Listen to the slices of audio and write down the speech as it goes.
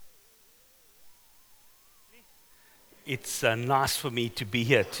It's nice for me to be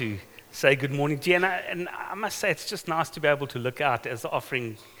here to say good morning to you. And I must say, it's just nice to be able to look out as the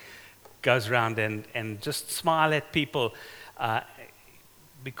offering goes around and just smile at people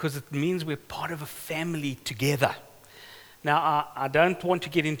because it means we're part of a family together. Now, I don't want to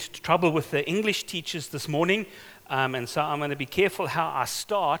get into trouble with the English teachers this morning, and so I'm going to be careful how I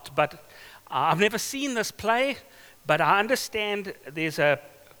start, but I've never seen this play, but I understand there's a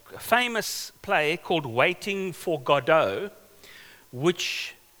famous play called Waiting for Godot,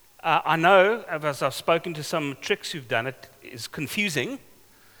 which I know, as I've spoken to some tricks who've done it, is confusing.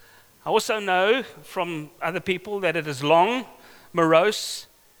 I also know from other people that it is long, morose,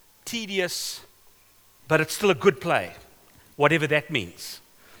 tedious, but it's still a good play, whatever that means.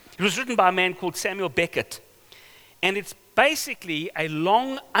 It was written by a man called Samuel Beckett, and it's basically a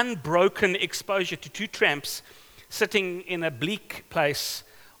long, unbroken exposure to two tramps sitting in a bleak place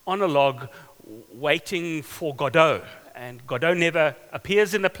on a log waiting for Godot. And Godot never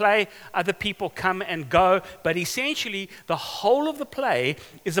appears in the play. Other people come and go. But essentially, the whole of the play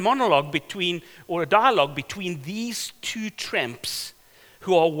is a monologue or a dialogue between these two tramps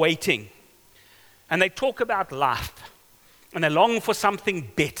who are waiting. And they talk about life. And they long for something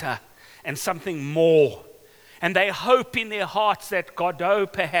better and something more. And they hope in their hearts that Godot,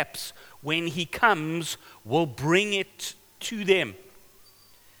 perhaps, when he comes, will bring it to them.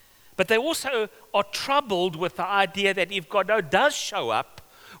 But they also are troubled with the idea that if Godot does show up,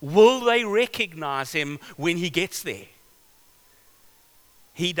 will they recognize him when he gets there?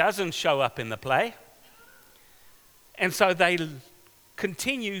 He doesn't show up in the play. And so they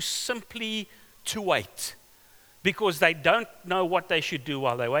continue simply to wait because they don't know what they should do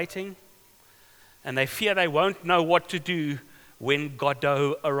while they're waiting. And they fear they won't know what to do when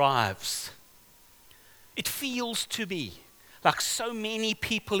Godot arrives. It feels to me like so many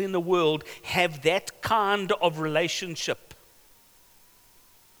people in the world have that kind of relationship.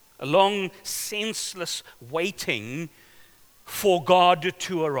 A long, senseless waiting for God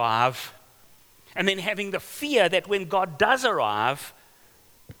to arrive, and then having the fear that when God does arrive,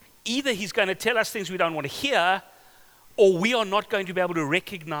 either he's going to tell us things we don't want to hear, or we are not going to be able to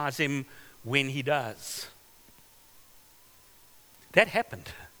recognize him when he does. That happened.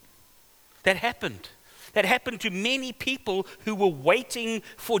 That happened to many people who were waiting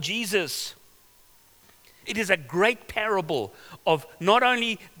for Jesus. It is a great parable of not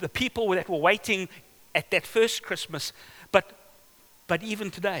only the people that were waiting at that first Christmas, but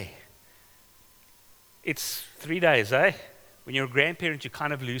even today. It's 3 days, eh? When you're a grandparent, you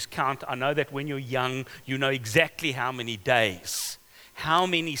kind of lose count. I know that when you're young, you know exactly how many days, how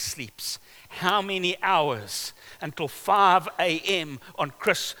many sleeps, how many hours until 5 a.m. on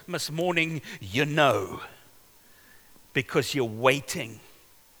Christmas morning, you know, because you're waiting.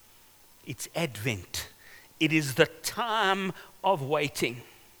 It's Advent. It is the time of waiting.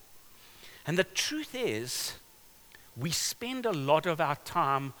 And the truth is, we spend a lot of our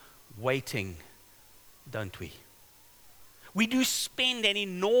time waiting, don't we? We do spend an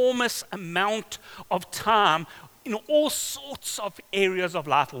enormous amount of time in all sorts of areas of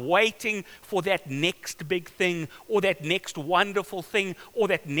life, waiting for that next big thing, or that next wonderful thing, or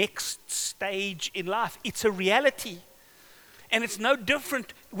that next stage in life. It's a reality. And it's no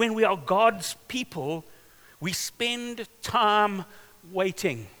different when we are God's people. We spend time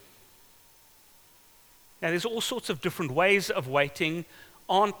waiting. Now, there's all sorts of different ways of waiting,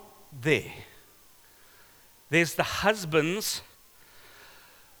 aren't there? There's the husbands.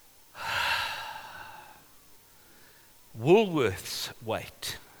 Woolworths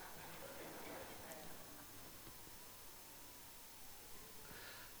wait.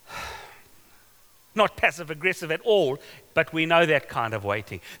 Not passive-aggressive at all, but we know that kind of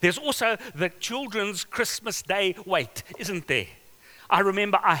waiting. There's also the children's Christmas Day wait, isn't there? I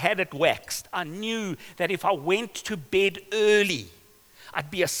remember I had it waxed. I knew that if I went to bed early, I'd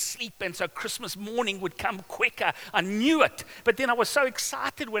be asleep, and so Christmas morning would come quicker. I knew it. But then I was so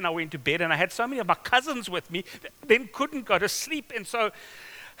excited when I went to bed, and I had so many of my cousins with me, then couldn't go to sleep. And so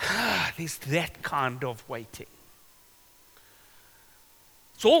there's that kind of waiting.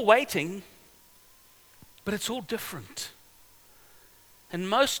 It's all waiting, but it's all different. And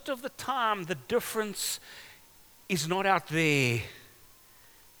most of the time, the difference is not out there,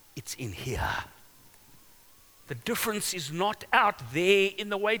 it's in here. The difference is not out there in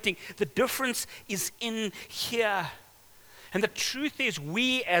the waiting. The difference is in here. And the truth is,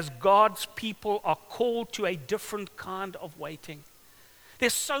 we as God's people are called to a different kind of waiting.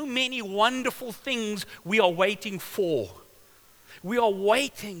 There's so many wonderful things we are waiting for. We are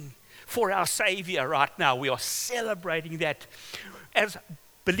waiting for our Savior right now. We are celebrating that. As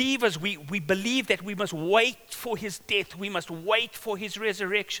Believers, we believe that we must wait for his death. We must wait for his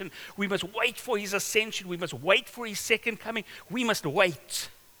resurrection. We must wait for his ascension. We must wait for his second coming. We must wait.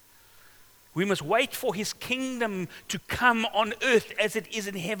 We must wait for his kingdom to come on earth as it is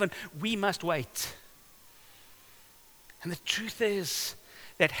in heaven. We must wait. And the truth is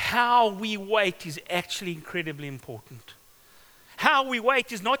that how we wait is actually incredibly important. How we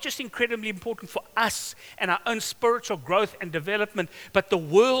wait is not just incredibly important for us and our own spiritual growth and development, but the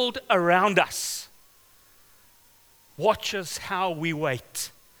world around us watches how we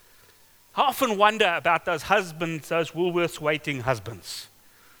wait. I often wonder about those husbands, those Woolworths waiting husbands.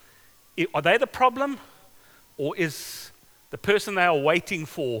 Are they the problem, or is the person they are waiting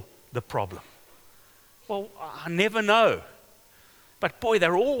for the problem? Well, I never know. But boy,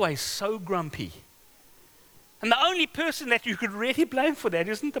 they're always so grumpy. And the only person that you could really blame for that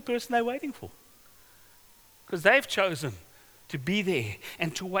isn't the person they're waiting for. Because they've chosen to be there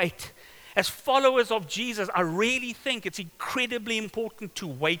and to wait. As followers of Jesus, I really think it's incredibly important to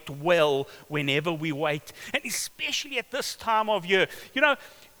wait well whenever we wait. And especially at this time of year. You know,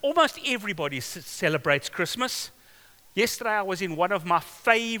 almost everybody celebrates Christmas. Yesterday I was in one of my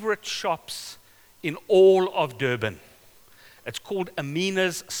favorite shops in all of Durban. It's called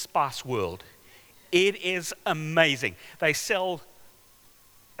Amina's Spice World. It is amazing. They sell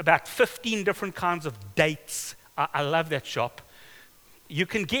about 15 different kinds of dates. I love that shop. You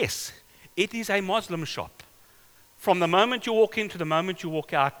can guess, it is a Muslim shop. From the moment you walk in to the moment you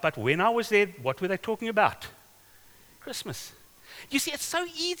walk out. But when I was there, what were they talking about? Christmas. You see, it's so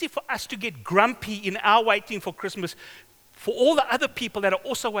easy for us to get grumpy in our waiting for Christmas for all the other people that are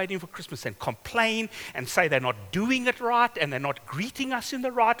also waiting for Christmas and complain and say they're not doing it right and they're not greeting us in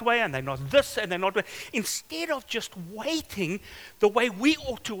the right way and they're not this and they're not that. Instead of just waiting the way we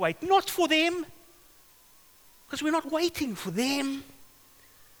ought to wait, not for them, because we're not waiting for them.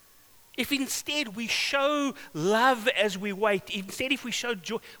 If instead we show love as we wait, instead if we show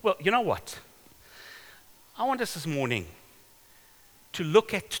joy, well, you know what? I want us this morning to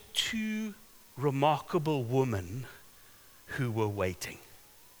look at two remarkable women who were waiting.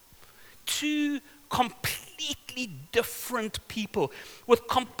 Two completely different people with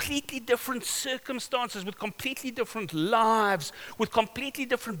completely different circumstances, with completely different lives, with completely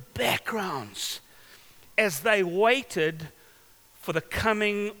different backgrounds, as they waited for the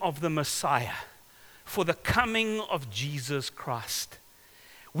coming of the Messiah, for the coming of Jesus Christ.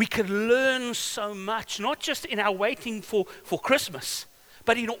 We can learn so much, not just in our waiting for Christmas,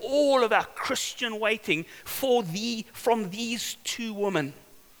 but in all of our Christian waiting from these two women.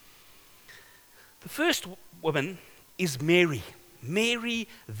 The first woman is Mary. Mary,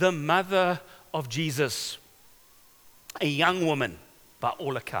 the mother of Jesus. A young woman, by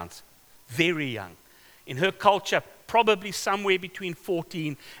all accounts. Very young. In her culture, probably somewhere between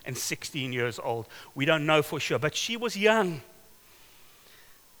 14 and 16 years old. We don't know for sure, but she was young.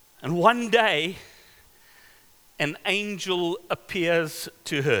 And one day, an angel appears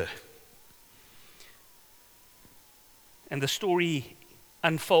to her. And the story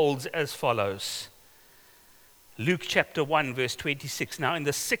unfolds as follows. Luke chapter 1, verse 26. Now, in the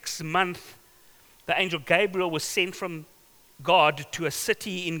 6th month, the angel Gabriel was sent from God to a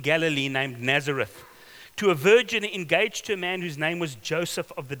city in Galilee named Nazareth, to a virgin engaged to a man whose name was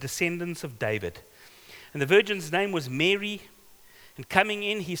Joseph, of the descendants of David. And the virgin's name was Mary. And coming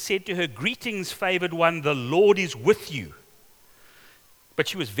in, he said to her, "Greetings, favored one, the Lord is with you." But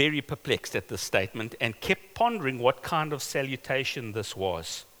she was very perplexed at this statement and kept pondering what kind of salutation this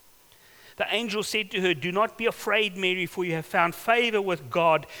was. The angel said to her, "Do not be afraid, Mary, for you have found favor with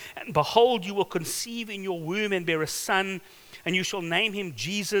God. And behold, you will conceive in your womb and bear a son, and you shall name him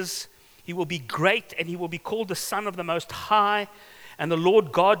Jesus. He will be great, and he will be called the Son of the Most High. And the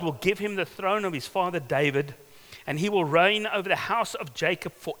Lord God will give him the throne of his father David. And he will reign over the house of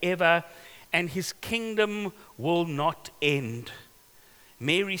Jacob forever, and his kingdom will not end."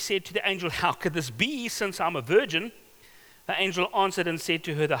 Mary said to the angel, "How could this be, since I'm a virgin?" The angel answered and said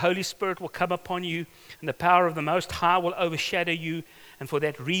to her, "The Holy Spirit will come upon you, and the power of the Most High will overshadow you. And for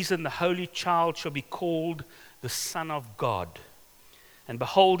that reason, the Holy Child shall be called the Son of God. And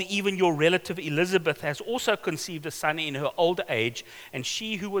behold, even your relative Elizabeth has also conceived a son in her old age, and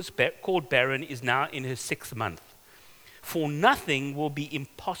she who was called barren is now in her 6th month. For nothing will be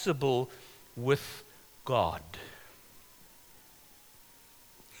impossible with God."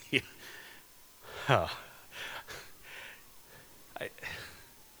 Yeah.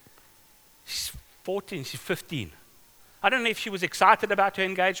 She's 14, she's 15. I don't know if she was excited about her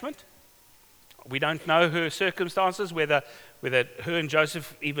engagement. We don't know her circumstances, whether her and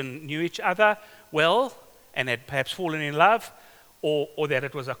Joseph even knew each other well and had perhaps fallen in love, or that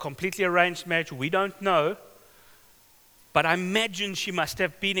it was a completely arranged marriage. We don't know. But I imagine she must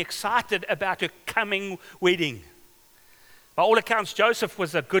have been excited about her coming wedding. By all accounts, Joseph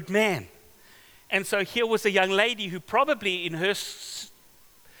was a good man. And so here was a young lady who probably in her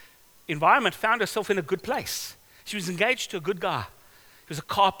environment found herself in a good place. She was engaged to a good guy. He was a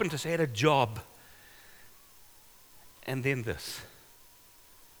carpenter, so he had a job. And then this.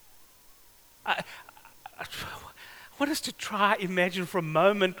 I want us to try imagine for a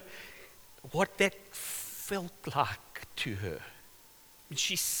moment what that felt like to her. When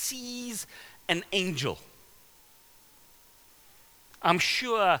she sees an angel. I'm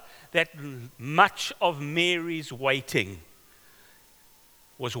sure that much of Mary's waiting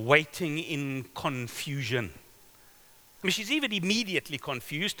was waiting in confusion. I mean, she's even immediately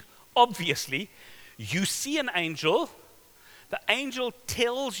confused. Obviously, you see an angel. The angel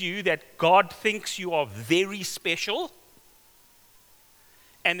tells you that God thinks you are very special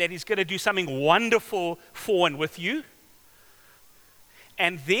and that he's going to do something wonderful for and with you.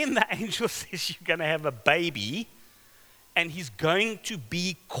 And then the angel says you're going to have a baby and he's going to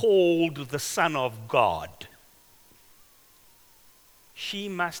be called the Son of God. She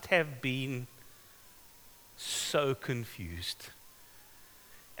must have been so confused.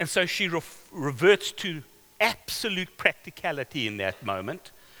 And so she reverts to absolute practicality in that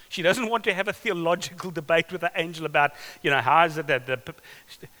moment. She doesn't want to have a theological debate with the angel about, how is it that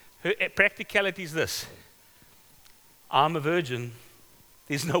her practicality is this. I'm a virgin.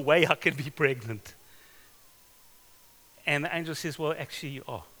 There's no way I can be pregnant. And the angel says, well, actually you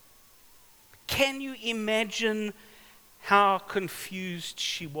are. Can you imagine how confused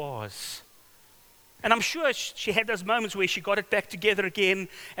she was? And I'm sure she had those moments where she got it back together again,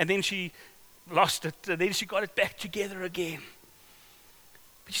 and then she lost it, and then she got it back together again.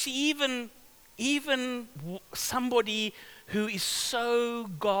 But you see, even somebody who is so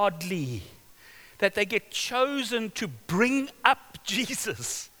godly that they get chosen to bring up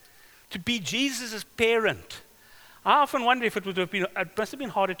Jesus, to be Jesus' parent. I often wonder if it must have been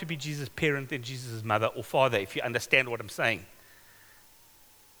harder to be Jesus' parent than Jesus' mother or father, if you understand what I'm saying.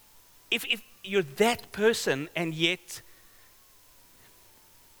 If you're that person, and yet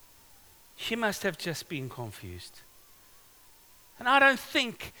she must have just been confused. And I don't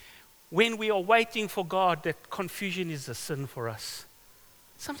think when we are waiting for God that confusion is a sin for us.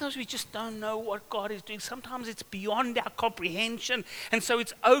 Sometimes we just don't know what God is doing. Sometimes it's beyond our comprehension. And so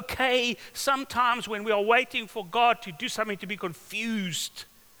it's okay sometimes when we are waiting for God to do something to be confused.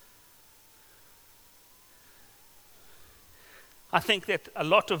 I think that a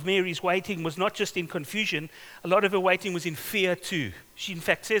lot of Mary's waiting was not just in confusion. A lot of her waiting was in fear too. She in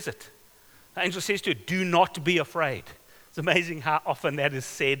fact says it. The angel says to her, do not be afraid. It's amazing how often that is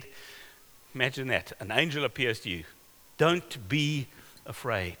said. Imagine that. An angel appears to you. Don't be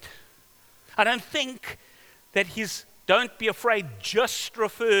afraid. I don't think that his don't be afraid just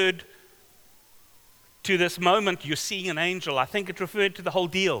referred to this moment you're seeing an angel. I think it referred to the whole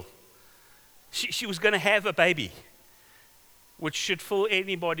deal. She was going to have a baby, which should fill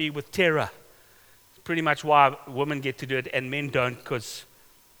anybody with terror. It's pretty much why women get to do it and men don't, because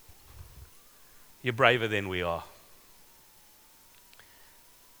you're braver than we are.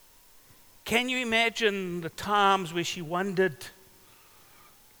 Can you imagine the times where she wondered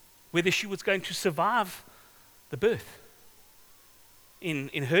whether she was going to survive the birth? In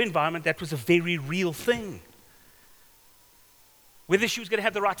her environment, that was a very real thing. Whether she was going to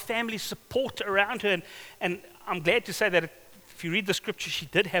have the right family support around her. And I'm glad to say that if you read the scripture, she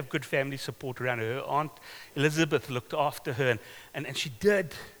did have good family support around her. Her Aunt Elizabeth looked after her, and she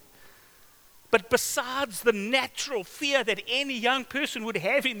did. But besides the natural fear that any young person would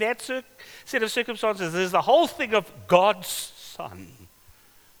have in that set of circumstances, there's the whole thing of God's Son.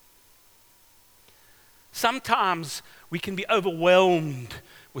 Sometimes we can be overwhelmed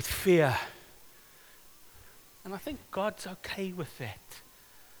with fear. And I think God's okay with that.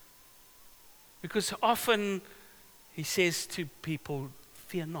 Because often he says to people,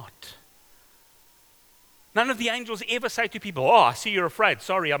 fear not. None of the angels ever say to people, oh, I see you're afraid.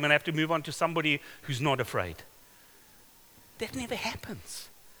 Sorry, I'm going to have to move on to somebody who's not afraid. That never happens.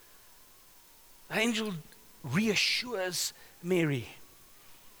 The angel reassures Mary.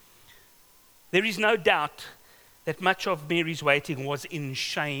 There is no doubt that much of Mary's waiting was in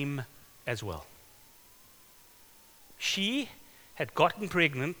shame as well. She had gotten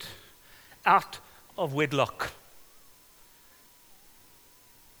pregnant out of wedlock.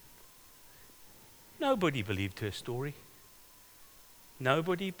 Nobody believed her story.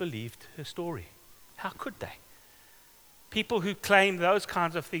 Nobody believed her story. How could they? People who claim those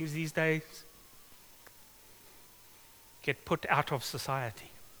kinds of things these days, get put out of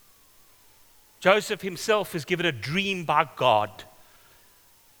society. Joseph himself is given a dream by God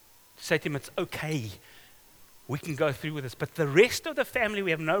to say to him, it's okay, we can go through with this. But the rest of the family,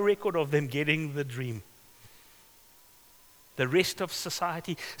 we have no record of them getting the dream. The rest of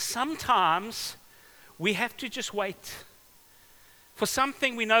society. Sometimes we have to just wait for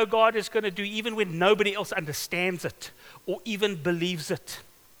something we know God is going to do, even when nobody else understands it or even believes it.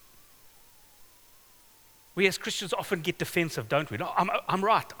 We as Christians often get defensive, don't we? No, I'm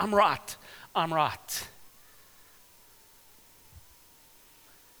right.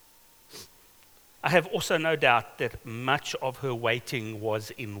 I have also no doubt that much of her waiting was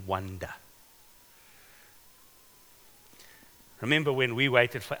in wonder. Remember when we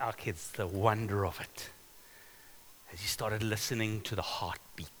waited for our kids, the wonder of it. As you started listening to the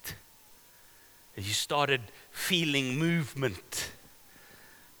heartbeat, as you started feeling movement,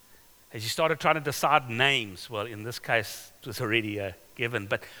 as you started trying to decide names, well, in this case, it was already a given,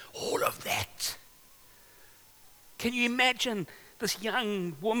 but all of that. Can you imagine this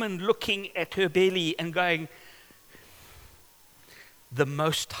young woman looking at her belly and going, the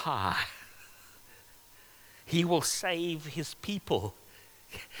Most High, He will save His people.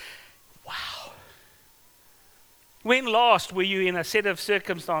 Wow. When last were you in a set of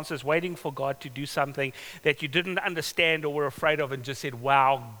circumstances waiting for God to do something that you didn't understand or were afraid of and just said,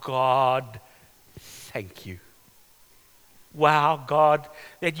 wow, God, thank you. Wow, God,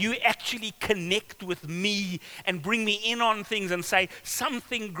 that you actually connect with me and bring me in on things and say,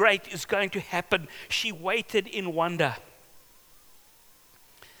 something great is going to happen. She waited in wonder.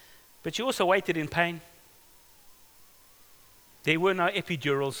 But she also waited in pain. There were no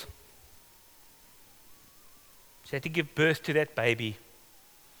epidurals. She had to give birth to that baby.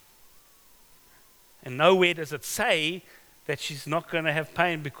 And nowhere does it say that she's not going to have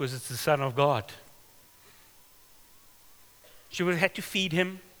pain because it's the Son of God. She would have had to feed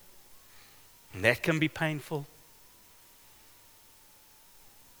him, and that can be painful.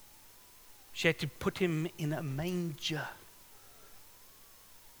 She had to put him in a manger.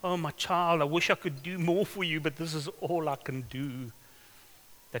 Oh, my child, I wish I could do more for you, but this is all I can do.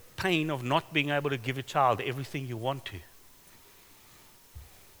 That pain of not being able to give a child everything you want to.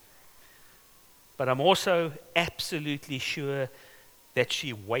 But I'm also absolutely sure that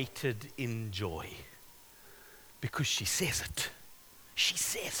she waited in joy. Because she says it. She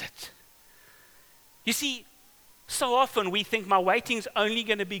says it. You see, so often we think my waiting's only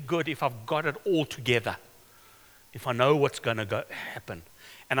going to be good if I've got it all together. If I know what's going to happen.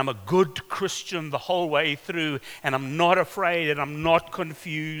 And I'm a good Christian the whole way through, and I'm not afraid, and I'm not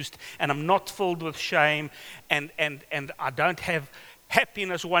confused, and I'm not filled with shame, and I don't have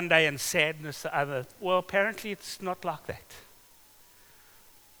happiness one day and sadness the other. Well, apparently it's not like that.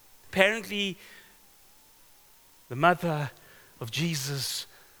 Apparently, the mother of Jesus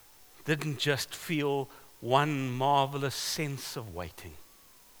didn't just feel one marvelous sense of waiting.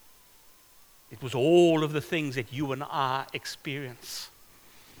 It was all of the things that you and I experience.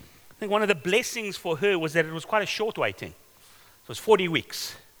 I think one of the blessings for her was that it was quite a short waiting. It was 40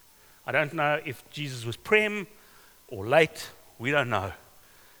 weeks. I don't know if Jesus was prem or late. We don't know.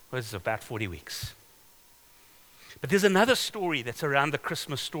 It was about 40 weeks. But there's another story that's around the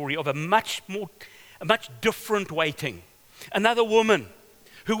Christmas story of a much different waiting. Another woman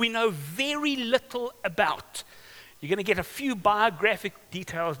who we know very little about. You're going to get a few biographic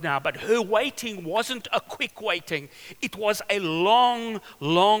details now, but her waiting wasn't a quick waiting. It was a long,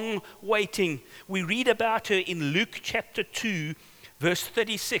 long waiting. We read about her in Luke chapter 2, verse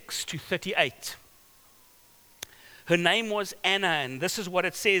 36 to 38. Her name was Anna, and this is what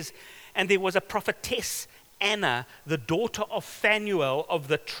it says. And there was a prophetess, Anna, the daughter of Phanuel of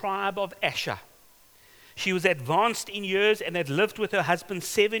the tribe of Asher. She was advanced in years and had lived with her husband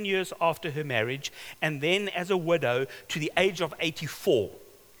 7 years after her marriage, and then as a widow to the age of 84.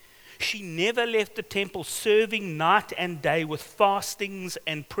 She never left the temple, serving night and day with fastings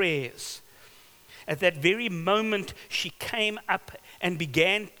and prayers. At that very moment, she came up and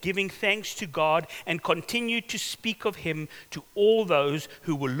began giving thanks to God and continued to speak of him to all those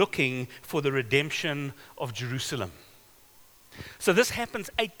who were looking for the redemption of Jerusalem. So this happens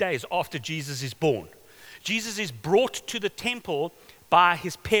 8 days after Jesus is born. Jesus is brought to the temple by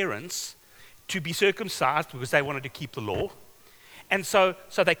his parents to be circumcised because they wanted to keep the law. And so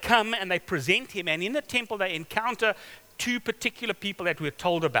they come and they present him, and in the temple they encounter two particular people that we're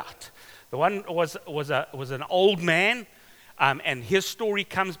told about. The one was an old man, and his story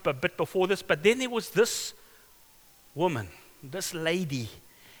comes a bit before this, but then there was this woman, this lady,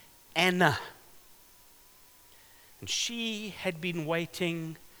 Anna. And she had been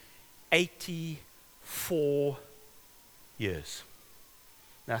waiting 84 years.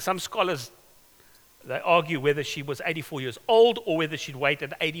 Now, some scholars, they argue whether she was 84 years old or whether she'd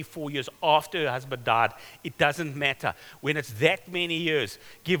waited 84 years after her husband died. It doesn't matter. When it's that many years,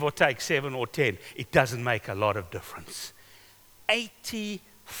 give or take 7 or 10, it doesn't make a lot of difference.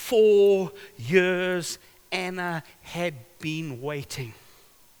 84 years Anna had been waiting.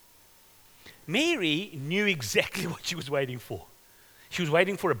 Mary knew exactly what she was waiting for. She was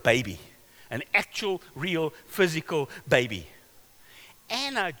waiting for a baby, an actual, real, physical baby.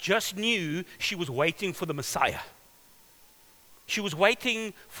 Anna just knew she was waiting for the Messiah. She was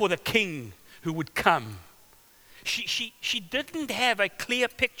waiting for the king who would come. She didn't have a clear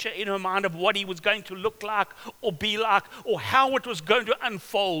picture in her mind of what he was going to look like or be like or how it was going to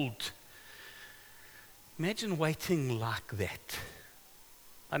unfold. Imagine waiting like that.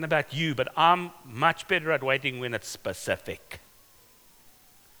 I don't know about you, but I'm much better at waiting when it's specific.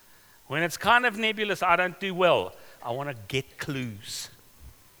 When it's kind of nebulous, I don't do well. I want to get clues.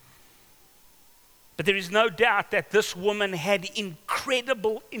 But there is no doubt that this woman had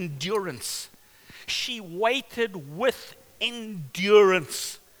incredible endurance. She waited with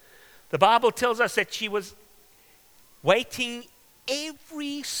endurance. The Bible tells us that she was waiting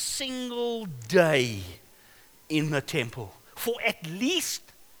every single day in the temple for at least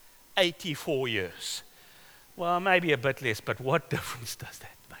 84 years. Well, maybe a bit less, but what difference does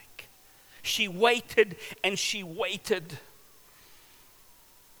that make? She waited and she waited.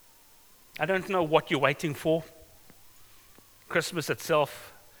 I don't know what you're waiting for. Christmas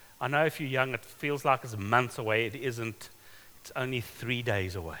itself, I know if you're young, it feels like it's months away. It isn't. It's only 3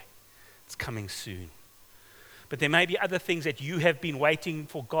 days away. It's coming soon. But there may be other things that you have been waiting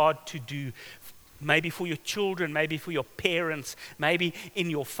for God to do. Maybe for your children, maybe for your parents, maybe in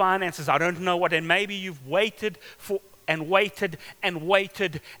your finances. I don't know what. And maybe you've waited for and waited and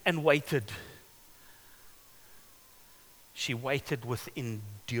waited and waited. She waited with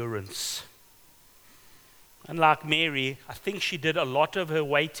endurance. Unlike Mary, I think she did a lot of her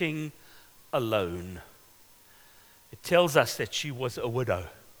waiting alone. It tells us that she was a widow,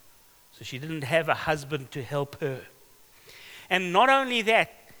 so she didn't have a husband to help her. And not only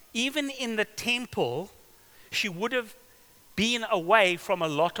that, even in the temple, she would have been away from a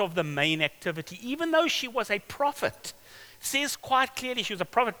lot of the main activity, even though she was a prophet. It says quite clearly she was a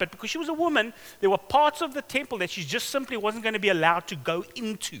prophet, but because she was a woman, there were parts of the temple that she just simply wasn't going to be allowed to go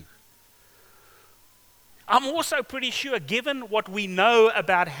into. I'm also pretty sure, given what we know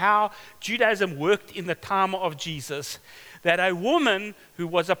about how Judaism worked in the time of Jesus, that a woman who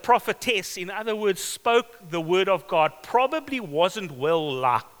was a prophetess, in other words, spoke the word of God, probably wasn't well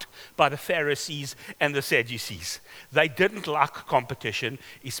liked by the Pharisees and the Sadducees. They didn't like competition,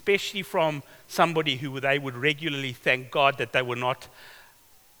 especially from somebody who they would regularly thank God that they were not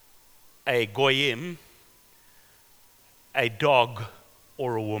a goyim, a dog,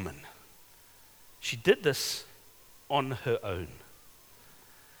 or a woman. She did this on her own.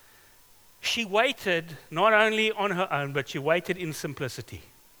 She waited not only on her own, but she waited in simplicity.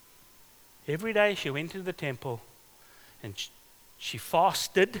 Every day she went to the temple and she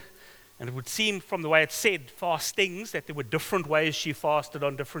fasted, and it would seem from the way it said fastings that there were different ways she fasted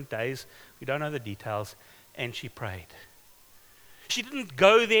on different days. We don't know the details. And she prayed. She didn't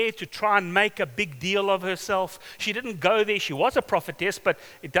go there to try and make a big deal of herself. She didn't go there. She was a prophetess, but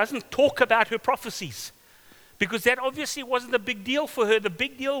it doesn't talk about her prophecies, because that obviously wasn't the big deal for her. The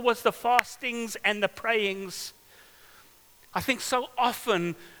big deal was the fastings and the prayings. I think so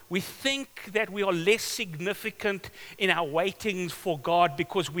often we think that we are less significant in our waitings for God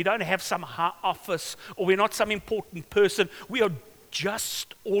because we don't have some high office or we're not some important person. We are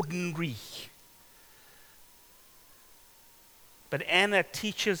just ordinary. But Anna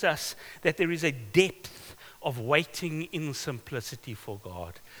teaches us that there is a depth of waiting in simplicity for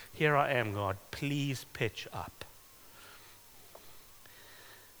God. Here I am, God, please pitch up.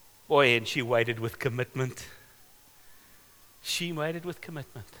 Boy, and she waited with commitment. She waited with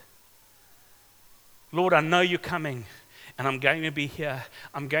commitment. Lord, I know you're coming, and I'm going to be here.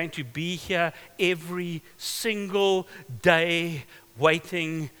 I'm going to be here every single day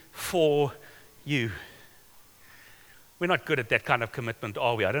waiting for you. We're not good at that kind of commitment,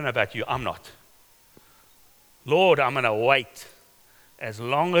 are we? I don't know about you. I'm not. Lord, I'm going to wait as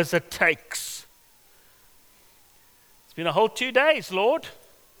long as it takes. It's been a whole 2 days, Lord.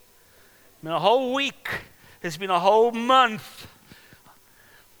 It's been a whole week. It's been a whole month.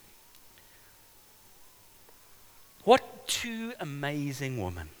 What two amazing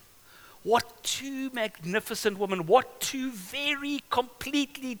women. What two magnificent women. What two very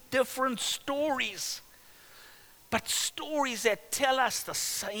completely different stories. But stories that tell us the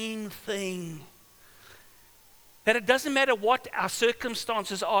same thing. That it doesn't matter what our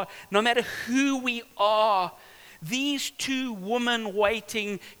circumstances are, no matter who we are, these two women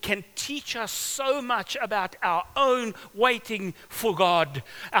waiting can teach us so much about our own waiting for God,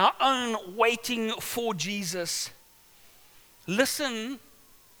 our own waiting for Jesus. Listen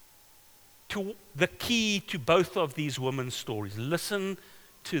to the key to both of these women's stories. Listen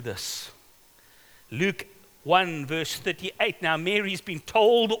to this. Luke 1 verse 38. Now Mary's been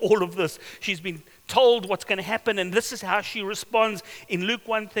told all of this. She's been told what's going to happen, and this is how she responds in Luke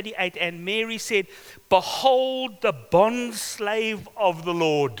 1:38. And Mary said, "Behold the bondslave of the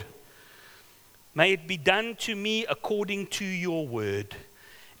Lord. May it be done to me according to your word."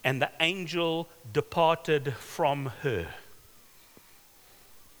 And the angel departed from her.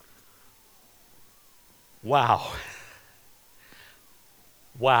 Wow.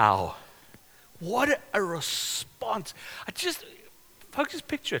 Wow. What a response. Folks, just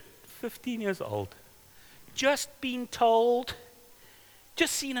picture it. 15 years old. Just been told,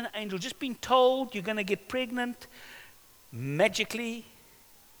 just seen an angel, just been told you're going to get pregnant magically,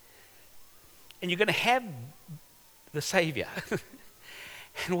 and you're going to have the Savior.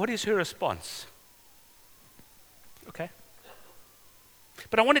 And what is her response? Okay.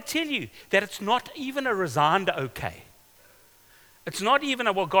 But I want to tell you that it's not even a resigned okay. It's not even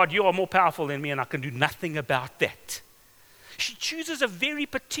a, well, God, you are more powerful than me and I can do nothing about that. She chooses a very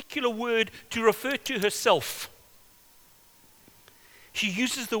particular word to refer to herself. She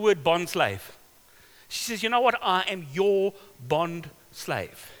uses the word bondslave. She says, you know what? I am your bond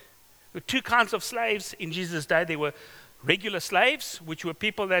slave. There were two kinds of slaves in Jesus' day. There were regular slaves, which were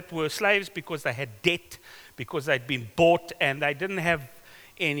people that were slaves because they had debt, because they'd been bought and they didn't have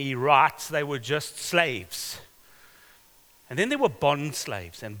any rights. They were just slaves. And then there were bond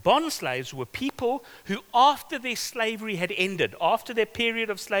slaves. And bond slaves were people who, after their slavery had ended, after their period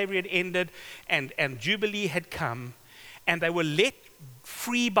of slavery had ended and Jubilee had come, and they were let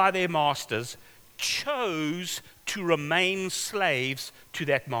free by their masters, chose to remain slaves to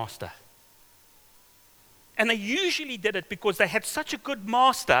that master. And they usually did it because they had such a good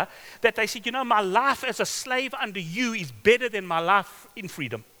master that they said, you know, my life as a slave under you is better than my life in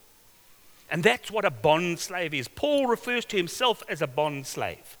freedom. And that's what a bond slave is. Paul refers to himself as a bond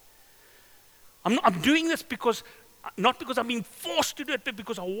slave. I'm doing this because, not because I'm being forced to do it, but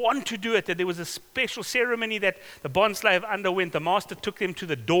because I want to do it. And there was a special ceremony that the bond slave underwent. The master took them to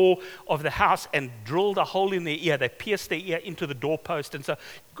the door of the house and drilled a hole in their ear. They pierced their ear into the doorpost. And so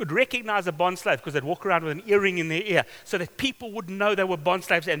you could recognize a bond slave because they'd walk around with an earring in their ear so that people would know they were bond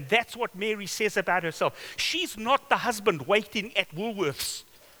slaves. And that's what Mary says about herself. She's not the husband waiting at Woolworths.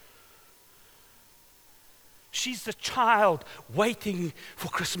 She's the child waiting for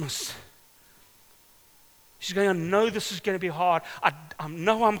Christmas. She's going, I know this is going to be hard. I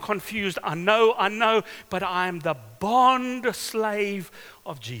know I'm confused. I know, but I'm the bond slave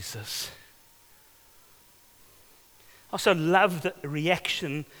of Jesus. I also love the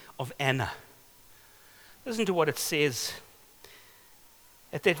reaction of Anna. Listen to what it says.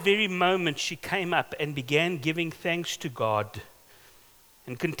 At that very moment, she came up and began giving thanks to God,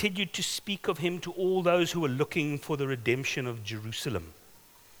 and continued to speak of him to all those who were looking for the redemption of Jerusalem.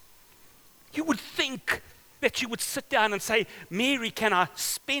 You would think that you would sit down and say, Mary, can I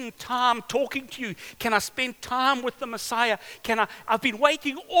spend time talking to you? Can I spend time with the Messiah? I've been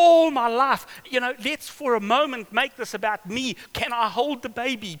waiting all my life. Let's for a moment make this about me. Can I hold the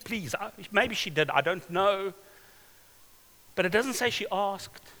baby, please? Maybe she did, I don't know. But it doesn't say she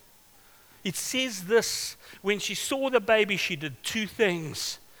asked. It says this, when she saw the baby, she did two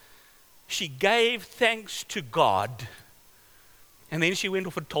things. She gave thanks to God, and then she went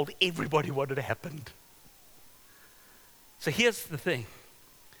off and told everybody what had happened. So here's the thing.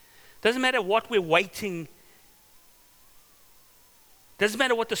 Doesn't matter what we're waiting. Doesn't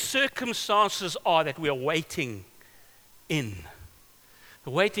matter what the circumstances are that we are waiting in. The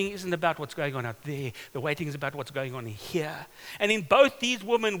waiting isn't about what's going on out there. The waiting is about what's going on here. And in both these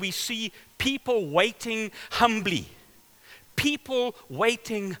women, we see people waiting humbly. People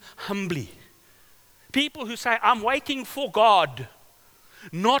waiting humbly. People who say, I'm waiting for God,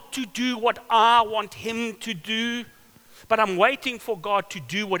 not to do what I want him to do, but I'm waiting for God to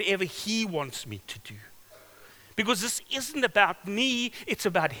do whatever he wants me to do. Because this isn't about me, it's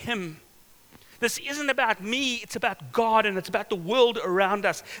about him. This isn't about me, it's about God, and it's about the world around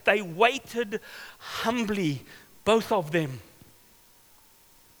us. They waited humbly, both of them.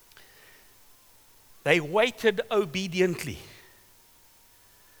 They waited obediently.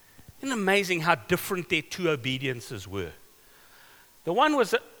 Isn't it amazing how different their two obediences were? The one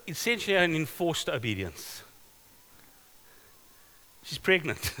was essentially an enforced obedience. She's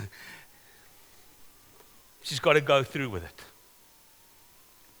pregnant. She's got to go through with it.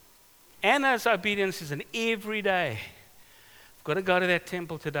 Anna's obedience is an everyday. I've got to go to that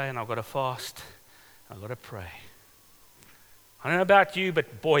temple today and I've got to fast. I've got to pray. I don't know about you,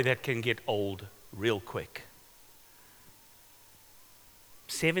 but boy, that can get old real quick.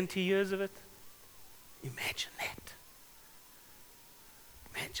 70 years of it? Imagine that.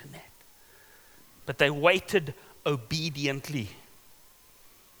 Imagine that. But they waited obediently.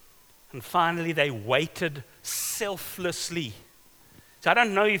 And finally, they waited selflessly. So I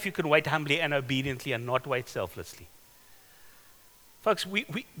don't know if you can wait humbly and obediently and not wait selflessly. Folks, we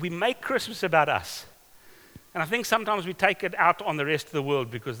make Christmas about us. And I think sometimes we take it out on the rest of the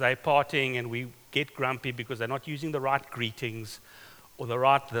world because they're partying and we get grumpy because they're not using the right greetings or the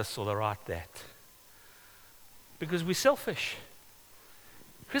right this or the right that. Because we're selfish.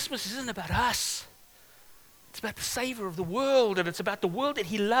 Christmas isn't about us. It's about the Savior of the world, and it's about the world that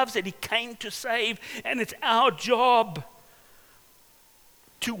He loves, that He came to save, and it's our job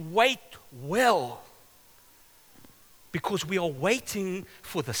to wait well because we are waiting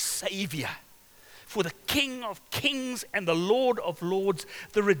for the Savior, for the King of Kings and the Lord of Lords,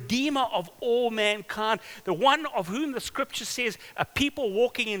 the Redeemer of all mankind, the one of whom the Scripture says, a people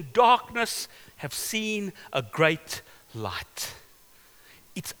walking in darkness have seen a great light.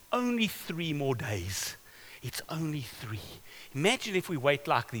 It's only 3 more days. It's only 3. Imagine if we wait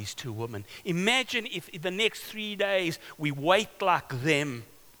like these 2 women. Imagine if in the next 3 days we wait like them.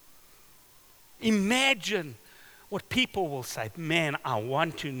 Imagine what people will say. Man, I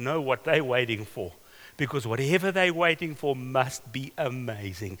want to know what they're waiting for. Because whatever they're waiting for must be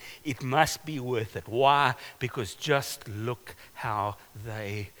amazing. It must be worth it. Why? Because just look how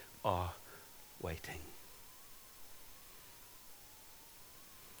they are waiting.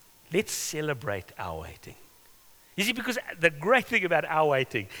 Let's celebrate our waiting. You see, because the great thing about our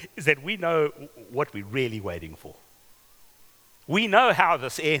waiting is that we know what we're really waiting for. We know how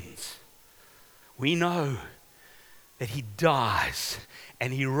this ends. We know that He dies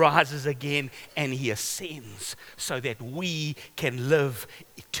and He rises again and He ascends so that we can live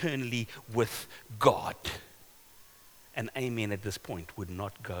eternally with God. And amen at this point would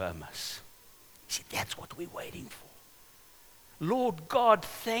not go amiss. See, that's what we're waiting for. Lord God,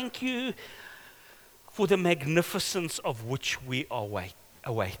 thank you for the magnificence of which we await.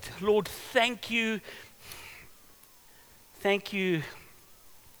 Lord, thank you. Thank you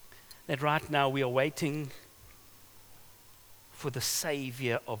that right now we are waiting for the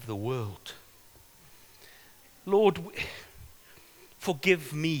Savior of the world. Lord,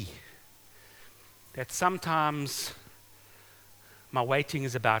 forgive me that sometimes my waiting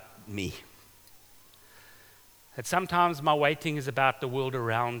is about me. That sometimes my waiting is about the world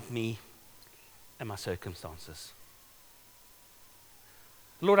around me and my circumstances.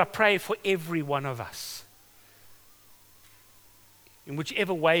 Lord, I pray for every one of us. In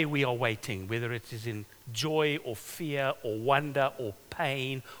whichever way we are waiting, whether it is in joy or fear or wonder or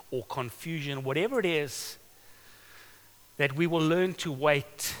pain or confusion, whatever it is, that we will learn to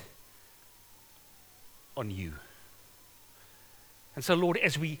wait on you. And so, Lord,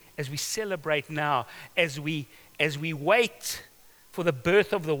 as we celebrate now, as we wait for the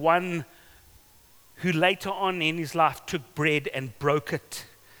birth of the one who later on in his life took bread and broke it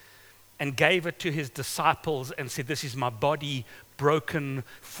and gave it to his disciples and said, "This is my body broken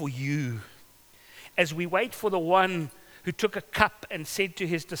for you." As we wait for the one who took a cup and said to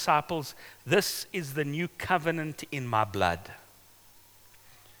his disciples, "This is the new covenant in my blood."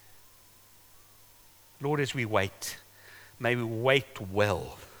 Lord, as we wait, may we wait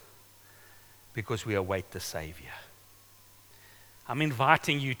well because we await the Savior. I'm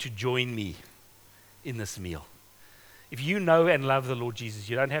inviting you to join me in this meal. If you know and love the Lord Jesus,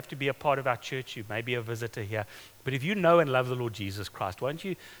 you don't have to be a part of our church. You may be a visitor here. But if you know and love the Lord Jesus Christ, won't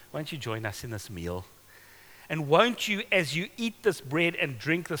you join us in this meal? And won't you, as you eat this bread and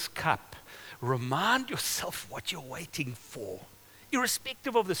drink this cup, remind yourself what you're waiting for,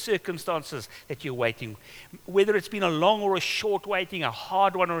 irrespective of the circumstances that you're waiting, whether it's been a long or a short waiting, a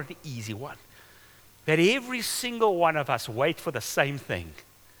hard one or an easy one, that every single one of us wait for the same thing,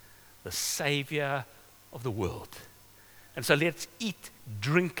 the Savior of the world. And so let's eat,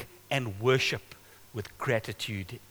 drink, and worship with gratitude